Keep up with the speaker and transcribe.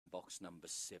box number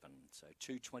 7. So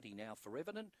 220 now for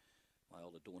Evident.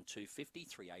 Myola Dawn 250,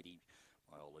 380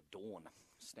 Myola Dawn.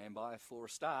 Stand by for a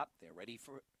start. They're ready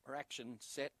for action,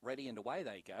 set, ready, and away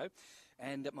they go.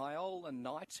 And Myola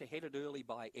Knights are headed early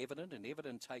by Evident, and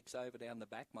Evident takes over down the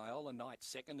back. Myola Knight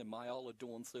second, and Myola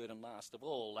Dawn third and last of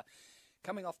all.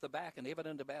 Coming off the back, and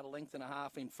Evident about a length and a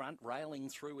half in front. Railing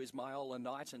through is Myola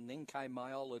Knight, and then came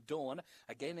Myola Dawn.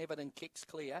 Again, Evident kicks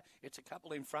clear. It's a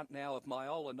couple in front now of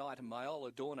Myola Knight and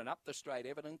Myola Dawn, and up the straight,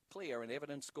 Evident clear, and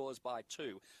Evident scores by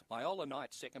 2. Myola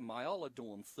Knight second, Myola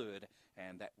Dawn third,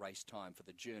 and that race time for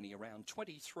the journey around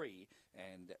 23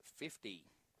 and 50.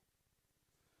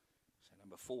 So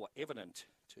number 4, Evident,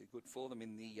 too good for them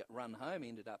in the run home,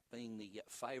 ended up being the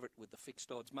favourite with the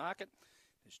fixed odds market.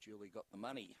 Has Julie got the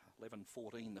money.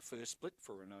 11.14 the first split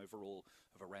for an overall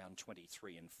of around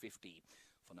 23 and 50.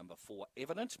 For number 4,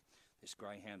 Evident, this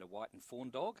greyhound, a white and fawn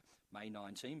dog. May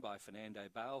 19 by Fernando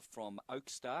Bale from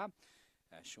Oakstar.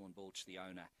 Sean Balch, the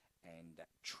owner and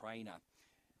trainer.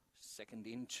 Second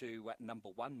into number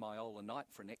 1, Myola Knight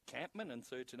for Annette Campman. And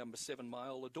third to number 7,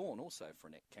 Myola Dawn, also for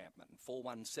Annette Campman.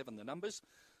 4-1-7 the numbers.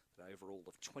 An overall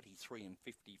of 23 and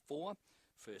 54.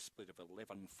 First split of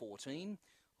 11.14.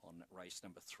 On race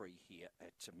number 3 here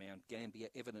at Mt-Gambier.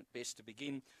 Evident best to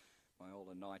begin.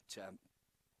 Myola Knight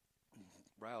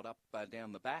railed up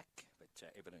down the back, but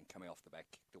Evident coming off the back,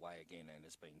 kicked away again and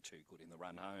has been too good in the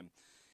run home.